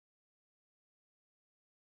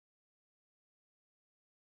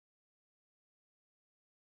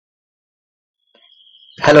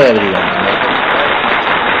Hello everyone and welcome back to my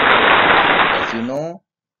channel. As you know,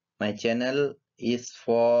 my channel is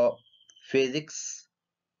for physics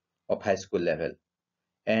of high school level,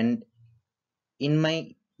 and in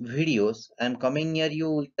my videos I am coming near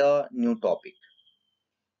you with a new topic.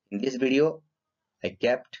 In this video I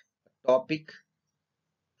kept a topic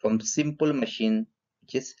from simple machine,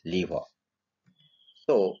 which is lever.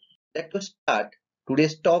 So let us start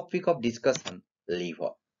today's topic of discussion, lever.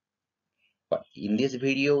 But in this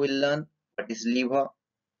video we'll learn what is lever,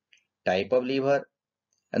 type of lever,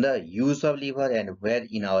 and the use of lever, and where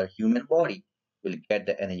in our human body we'll get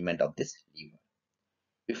the arrangement of this lever.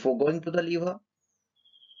 Before going to the lever,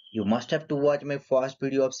 you must have to watch my first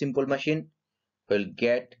video of simple machine. We'll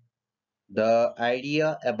get the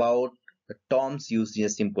idea about the terms used in a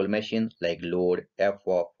simple machine like load,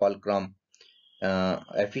 effort, fulcrum,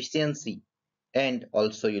 efficiency, and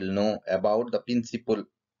also you'll know about the principle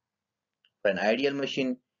for an ideal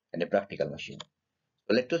machine and a practical machine.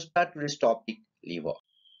 So let us start with this topic, lever.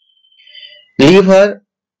 Lever,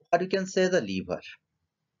 what you can say the lever.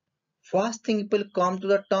 First thing people come to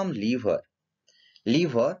the term lever.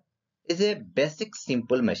 Lever is a basic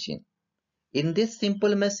simple machine. In this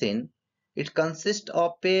simple machine, it consists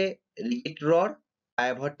of a rigid rod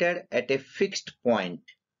pivoted at a fixed point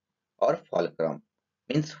or fulcrum.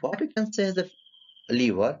 Means what we can say is the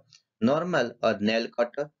lever, normal or nail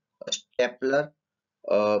cutter, a stapler,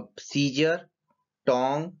 a scissor,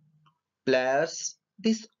 tongue, pliers.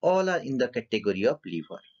 These all are in the category of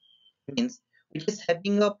lever. Means which is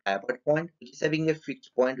having a pivot point, which is having a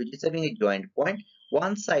fixed point, which is having a joint point.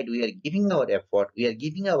 One side we are giving our effort, we are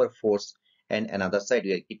giving our force, and another side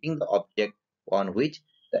we are keeping the object on which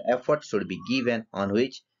the effort should be given, on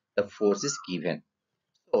which the force is given.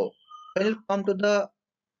 So when you come to the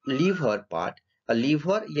lever part, a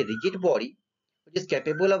lever is a rigid body which is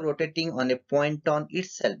capable of rotating on a point on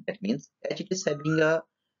itself. That means as it is having a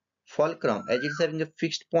fulcrum, as it is having a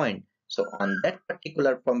fixed point, so on that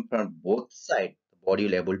particular from both sides the body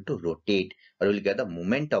will able to rotate or will get the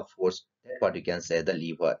moment of force. That's what you can say the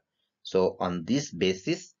lever. So on this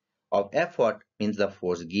basis of effort means the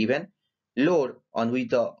force given, load on which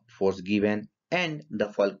the force given, and the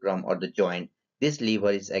fulcrum or the joint, this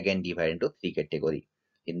lever is again divided into three categories.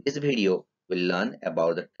 In this video we'll learn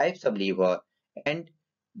about the types of lever and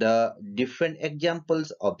the different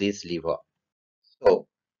examples of this lever. So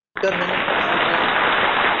here when it comes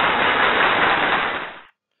to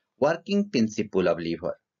working principle of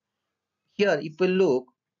lever, here if we look,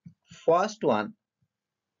 first one,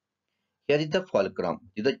 here is the fulcrum,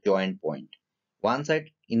 is the joint point. One side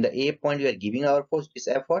in the A point we are giving our force is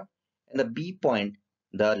effort, and the B point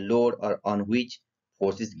the load or on which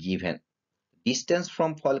force is given. Distance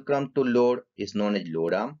from fulcrum to load is known as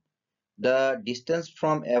load arm. The distance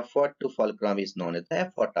from effort to fulcrum is known as the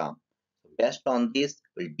effort arm. Based on this,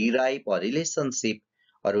 we'll derive a relationship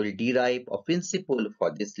or we'll derive a principle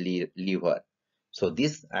for this lever. So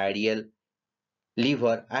this ideal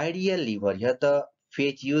lever, here the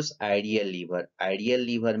phrase use ideal lever. Ideal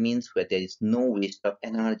lever means where there is no waste of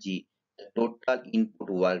energy. The total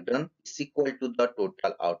input work done is equal to the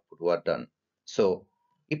total output work done. So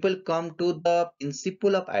people come to the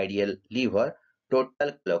principle of ideal lever,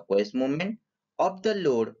 total clockwise movement of the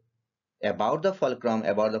load about the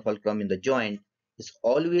fulcrum in the joint is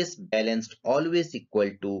always balanced, always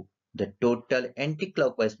equal to the total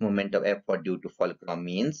anti-clockwise moment of effort due to fulcrum.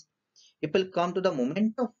 Means if we come to the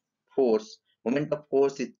moment of force, moment of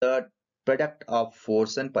force is the product of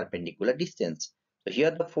force and perpendicular distance. So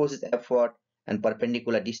here the force is effort and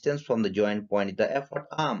perpendicular distance from the joint point is the effort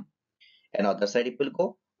arm. And other side it will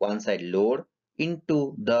go, one side load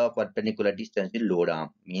into the perpendicular distance is load arm.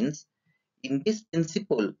 Means in this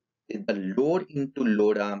principle, the load into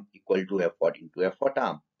load arm equal to effort into effort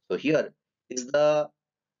arm. So here is the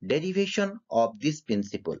derivation of this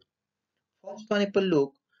principle. First one, if we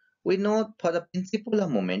look, we know for the principle of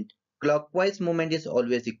moment, clockwise moment is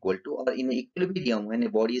always equal to, or in equilibrium, when a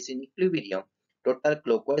body is in equilibrium, total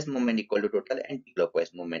clockwise moment equal to total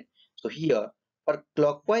anti-clockwise moment. So here, for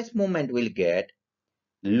clockwise moment, we'll get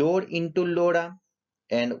load into load arm,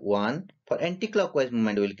 and one for anti-clockwise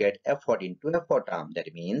movement we'll get effort into effort arm.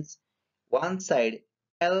 That means one side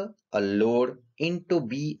L a load into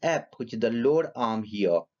BF, which is the load arm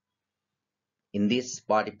here. In this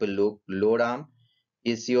particular look, load arm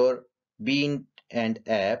is your B and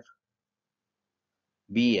F,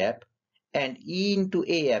 BF, and E into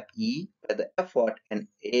AF, E where the effort and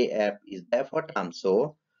AF is the effort arm.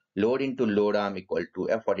 So load into load arm equal to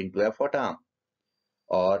effort into effort arm.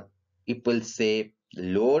 Or it will say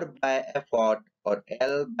load by effort or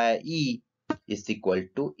L by E is equal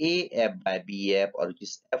to AF by BF, or which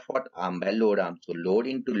is effort arm by load arm. So load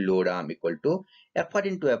into load arm equal to effort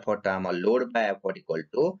into effort arm, or load by effort equal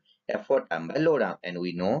to effort arm by load arm. And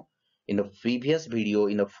we know in the previous video,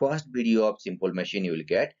 in the first video of simple machine, you will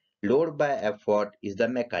get load by effort is the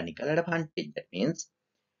mechanical advantage. That means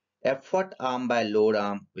effort arm by load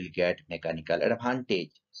arm will get mechanical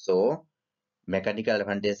advantage. So mechanical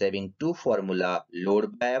advantage having two formula,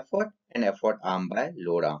 load by effort and effort arm by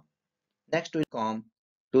load arm. Next we come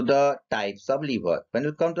to the types of lever. When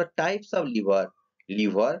we come to the types of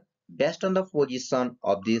lever based on the position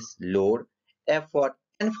of this load, effort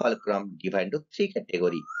and fulcrum divided into three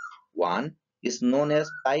categories. One is known as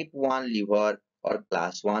type 1 lever or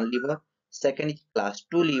class 1 lever. Second is class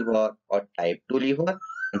 2 lever or type 2 lever.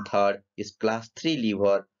 And third is class 3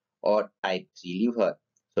 lever or type 3 lever.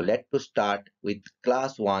 So let's start with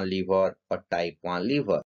class 1 lever or type 1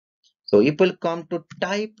 lever. So if we'll come to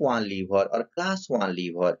type 1 lever or class 1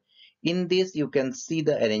 lever, in this you can see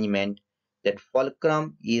the arrangement that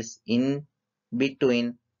fulcrum is in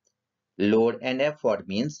between load and effort,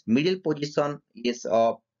 means middle position is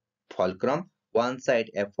of fulcrum, one side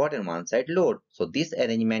effort and one side load. So this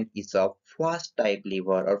arrangement is of first type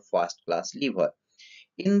lever or first class lever.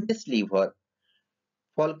 In this lever,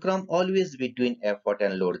 fulcrum always between effort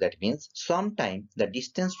and load. That means sometimes the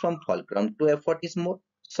distance from fulcrum to effort is more,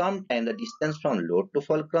 sometimes the distance from load to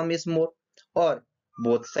fulcrum is more, or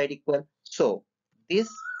both side equal. So this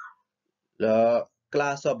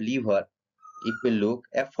class of lever, if we look,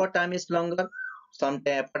 effort time is longer,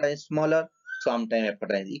 sometimes effort time is smaller, sometimes effort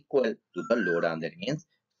time is equal to the load arm. That means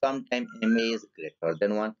sometimes MA is greater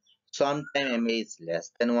than 1, sometimes MA is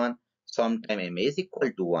less than 1, sometimes MA is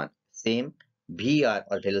equal to 1. Same VR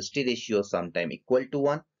or velocity ratio sometimes equal to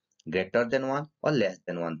 1, greater than 1 or less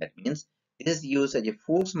than 1. That means this is used as a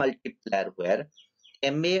force multiplier where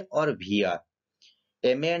MA or VR,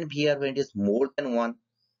 MA and VR when it is more than 1,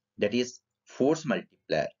 that is force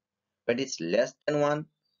multiplier. When it is less than 1,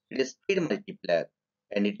 it is speed multiplier.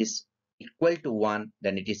 And it is equal to 1,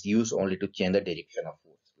 then it is used only to change the direction of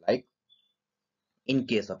force. Like in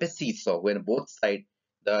case of a seesaw, when both sides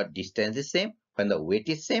the distance is same, when the weight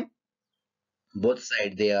is same, both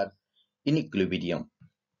sides they are in equilibrium.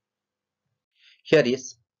 Here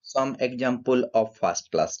is some example of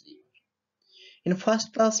first class lever. In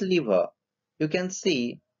first class lever, you can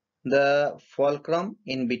see the fulcrum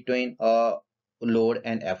in between a load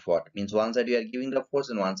and effort. Means one side you are giving the force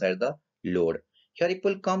and one side the load. Here it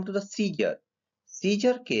will come to the seizure.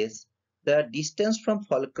 Seizure case, the distance from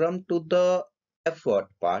fulcrum to the effort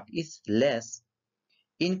part is less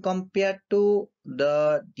in compared to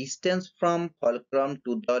the distance from fulcrum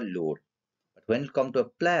to the load. But when it comes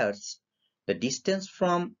to pliers, the distance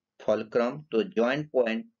from fulcrum to joint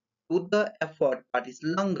point to the effort part is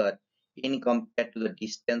longer in compared to the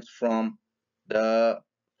distance from the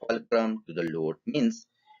fulcrum to the load. Means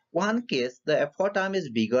one case the effort arm is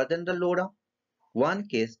bigger than the load arm, one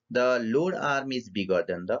case the load arm is bigger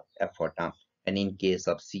than the effort arm. And in case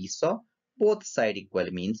of seesaw, both side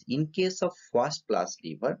equal. Means in case of first class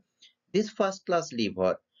lever, this first class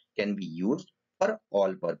lever can be used for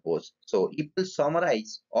all purpose. So if we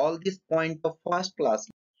summarize all these points of first class,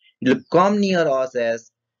 it will come near us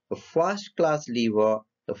as the first class lever.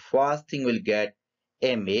 The first thing will get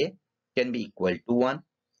MA can be equal to 1,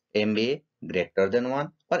 MA greater than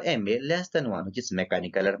 1 or MA less than 1, which is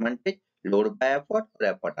mechanical advantage, load by effort or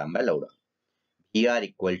effort arm by load. VR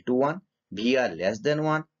equal to 1, VR less than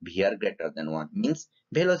 1, VR greater than 1 means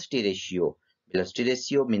velocity ratio. Velocity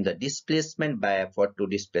ratio means the displacement by effort to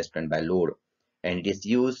displacement by load, and it is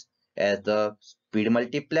used as the speed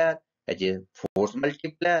multiplier, as a force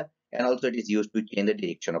multiplier, and also it is used to change the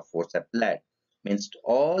direction of force applied. Means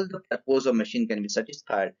all the purpose of machine can be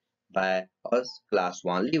satisfied by a class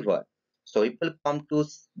 1 lever. So if we come to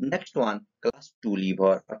next one, class 2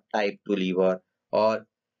 lever or type 2 lever or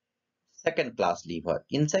second class lever.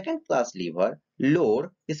 In second class lever, load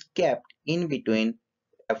is kept in between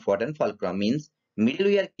effort and fulcrum. Means middle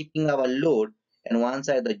we are keeping our load and one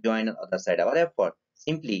side the joint and other side our effort.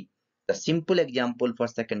 Simply, the simple example for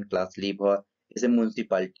second class lever is a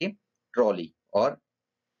municipality trolley or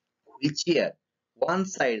wheelchair. One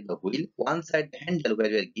side the wheel, one side the handle where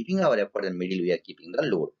we are giving our effort and middle we are keeping the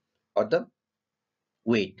load or the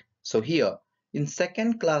weight. So here in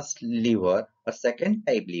second class lever or second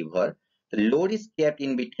type lever, the load is kept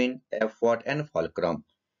in between effort and fulcrum.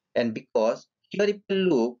 And because here if you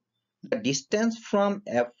look, the distance from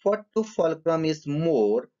effort to fulcrum is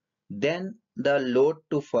more than the load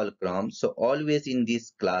to fulcrum. So always in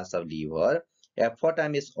this class of lever, effort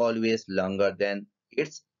time is always longer than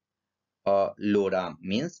its load arm,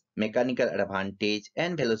 means mechanical advantage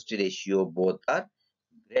and velocity ratio both are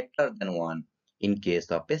greater than 1 in case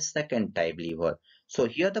of a second type lever. So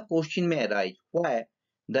here the question may arise why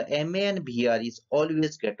the MA and VR is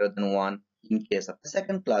always greater than 1 in case of a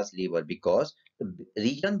second class lever, because the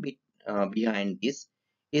reason behind this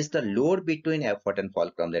is the load between effort and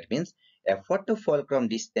fulcrum. That means effort to fulcrum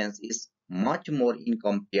distance is much more in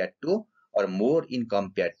compared to or more in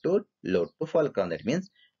compared to load to fulcrum. That means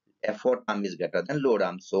effort arm is greater than load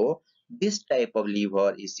arm. So this type of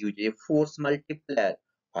lever is usually a force multiplier.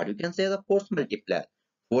 Or you can say the force multiplier.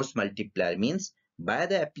 Force multiplier means by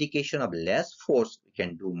the application of less force, we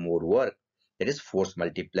can do more work. That is force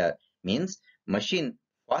multiplier. Means machine,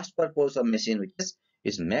 first purpose of machine, which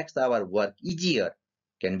is makes our work easier,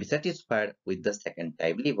 can be satisfied with the second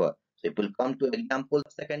type lever. So if we'll come to example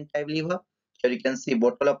of second type lever, here you can see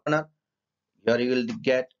bottle opener. Here you will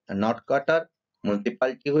get a knot cutter,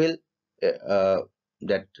 municipality wheel,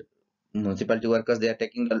 that municipality workers, they are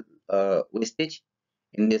taking the wastage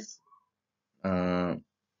in this uh,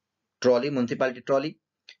 trolley, municipality trolley.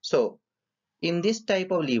 So in this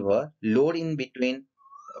type of lever, load in between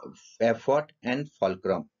effort and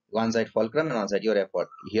fulcrum. One side fulcrum and one side your effort.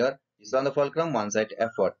 Here is on the fulcrum, one side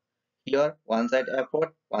effort. Here one side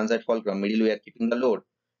effort, one side fulcrum. Middle we are keeping the load.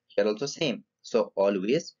 Here also same. So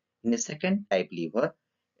always in the second type lever,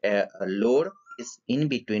 a load is in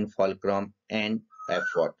between fulcrum and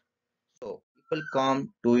effort. So it will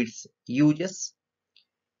come to its uses.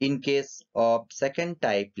 In case of second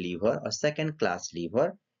type lever or second class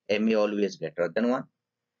lever, MA always greater than 1,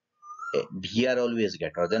 VR always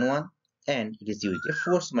greater than 1, and it is used a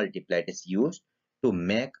force multiplier. It is used to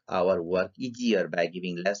make our work easier. By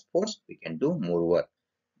giving less force, we can do more work.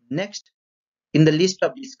 Next in the list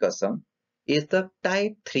of discussion is the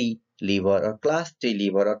type 3 lever or class 3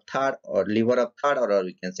 lever or third or lever of third or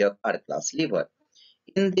we can say a third class lever.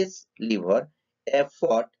 In this lever,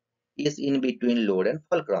 effort is in between load and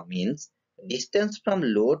fulcrum, means distance from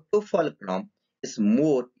load to fulcrum is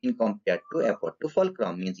more in compared to effort to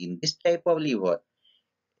fulcrum, means in this type of lever,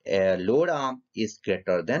 load arm is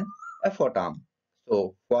greater than effort arm.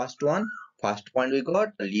 So first point we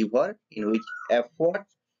got the lever in which effort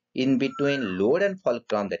in between load and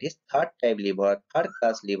fulcrum, that is third type lever, third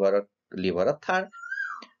class lever or lever of third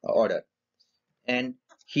order. And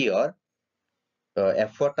here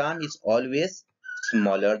effort arm is always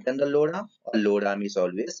smaller than the load arm, or load arm is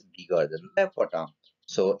always bigger than the effort arm.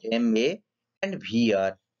 So MA and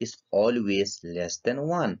VR is always less than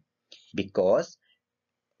 1, because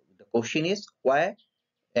the question is why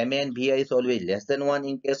MA and VR is always less than 1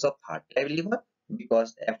 in case of third type lever,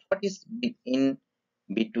 because effort is in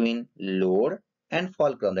between load and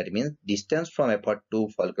fulcrum. That means distance from effort to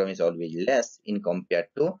fulcrum is always less in compared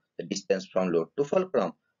to the distance from load to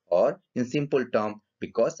fulcrum, or in simple term,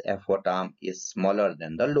 because effort arm is smaller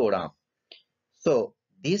than the load arm. So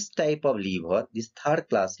this type of lever, this third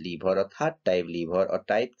class lever or third type lever or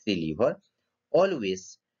type 3 lever,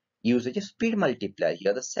 always uses a speed multiplier.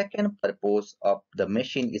 Here the second purpose of the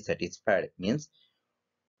machine is satisfied, means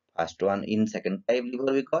first one in second type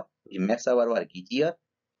lever we got, which makes our work easier,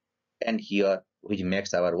 and here which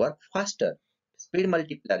makes our work faster. Speed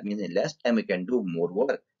multiplier means in less time we can do more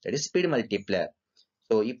work. That is speed multiplier.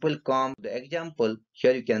 So if we'll come to the example,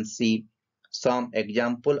 here you can see some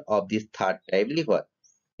example of this third type lever.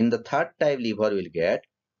 In the third type lever we'll get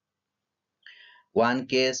one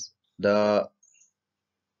case the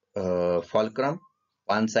fulcrum,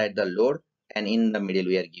 one side the load, and in the middle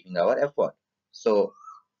we are giving our effort. So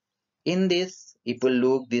in this, if we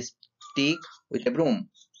look this stick with a broom,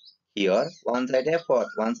 here one side effort,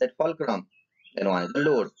 one side fulcrum, then one is the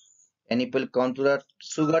load. And if we come to the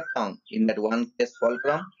sugar tongue, in that one case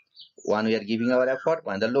fulcrum, one we are giving our effort,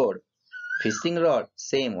 one the load. Fishing rod,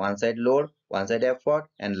 same, one side load, one side effort,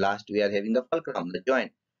 and last we are having the fulcrum, the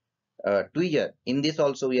joint. Tweezer, in this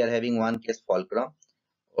also we are having one case fulcrum,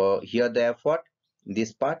 here the effort,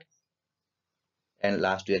 this part, and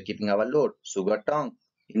last we are keeping our load. Sugar tongue,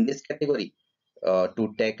 in this category,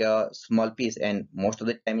 to take a small piece, and most of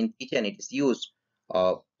the time in kitchen it is used,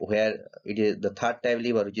 where it is the third type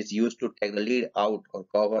lever which is used to take the lid out or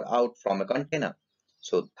cover out from a container.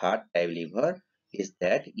 So third type lever is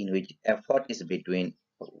that in which effort is between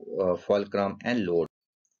fulcrum and load.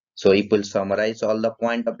 So if we'll summarize all the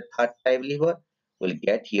point of the third type lever, we'll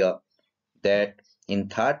get here that in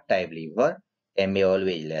third type lever, MA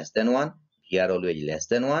always less than 1, VR always less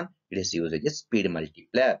than 1. It is used as a speed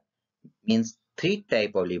multiplier. Means three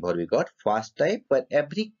type of lever we got. First type, but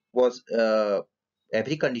every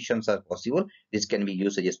conditions are possible. This can be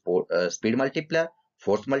used as a speed multiplier,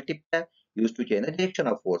 force multiplier, used to change the direction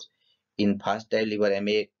of force. In first type lever,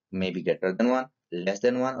 MA may be greater than 1, less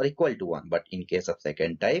than 1, or equal to 1. But in case of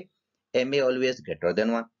second type, MA always greater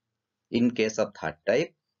than 1. In case of third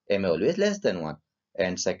type, MA always less than 1.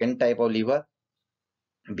 And second type of lever,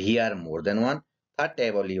 VR more than 1. Third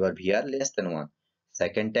type of lever, VR less than 1.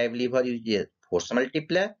 Second type lever uses force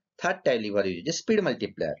multiplier. Third type lever uses speed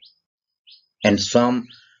multiplier. And some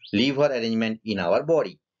lever arrangement in our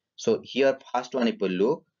body. So here first one, if we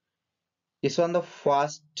look, this one the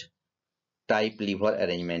first type lever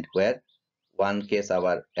arrangement, where one case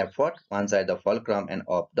our effort, one side the fulcrum and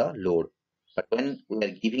of the load. But when we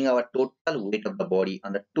are giving our total weight of the body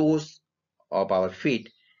on the toes of our feet,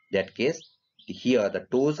 that case here the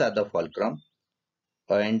toes are the fulcrum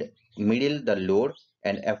and middle the load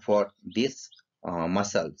and effort these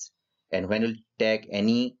muscles. And when we take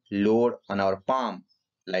any load on our palm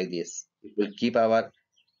like this, it will keep our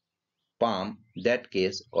palm that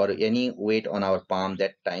case, or any weight on our palm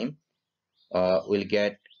that time, will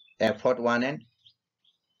get effort one end.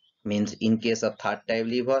 Means in case of third type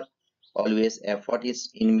lever, always effort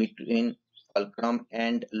is in between fulcrum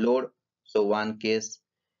and load. So one case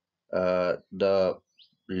the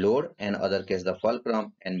load and other case the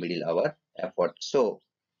fulcrum and middle our effort. So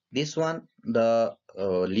this one the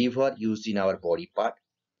lever used in our body part.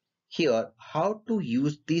 Here how to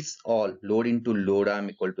use this all load into load arm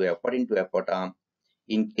equal to effort into effort arm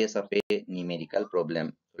in case of a numerical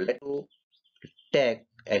problem. So let's take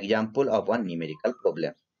example of one numerical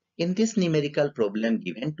problem. In this numerical problem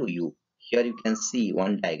given to you, here you can see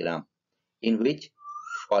one diagram in which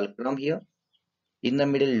fulcrum here, in the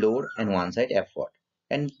middle load and one side effort.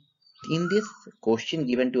 And in this question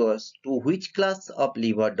given to us, to which class of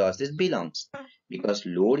lever does this belongs? Because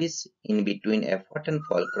load is in between effort and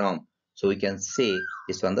fulcrum, so we can say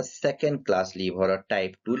this one the second class lever or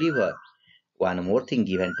type 2 lever. One more thing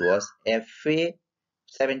given to us, FA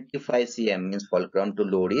 75 cm means fulcrum to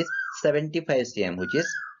load is 75 cm, which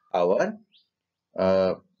is our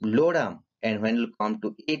load arm. And when we come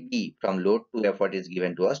to AB, from load to effort is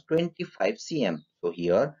given to us 25 cm. So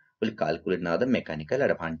here we'll calculate now the mechanical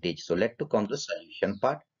advantage. So let's come to solution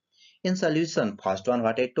part. In solution, first one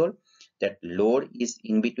what I told, that load is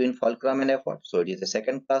in between fulcrum and effort. So it is a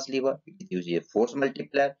second class lever. It uses a force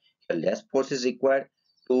multiplier. So less force is required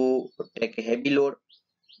to take a heavy load.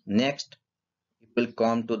 Next, it will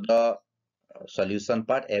come to the solution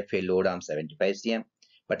part. FA load arm 75 cm.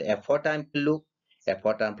 But effort arm will look,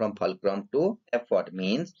 effort arm from fulcrum to effort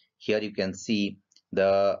means here you can see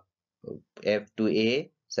the F to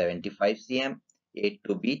A 75 cm, A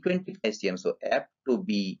to B 25 cm. So F to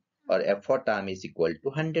B or effort arm is equal to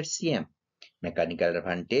 100 cm. Mechanical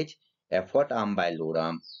advantage, effort arm by load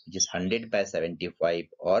arm, which is 100 by 75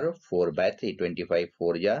 or 4 by 3, 25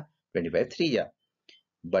 4 ja, 25 3 ja.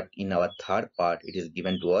 But in our third part, it is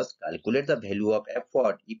given to us, calculate the value of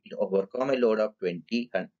effort if it overcome a load of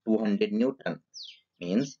 200 Newton.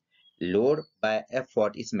 Means load by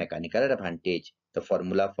effort is mechanical advantage. The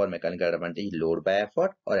formula for mechanical advantage is load by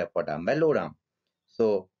effort or effort arm by load arm.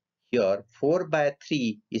 So here 4 by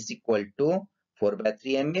 3 is equal to 4 by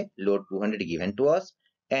 3 MA, load 200 given to us,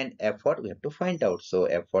 and effort we have to find out. So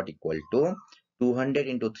effort equal to 200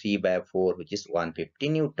 into 3 by 4, which is 150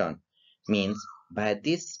 Newton. Means by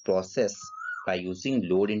this process, by using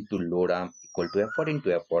load into load arm equal to effort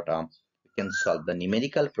into effort arm, we can solve the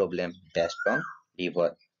numerical problem based on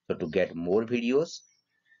lever. So to get more videos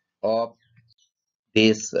of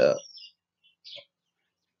this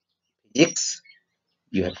physics,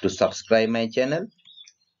 you have to subscribe my channel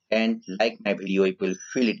and like my video if you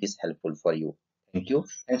feel it is helpful for you. Thank you.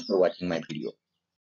 Thanks for watching my video.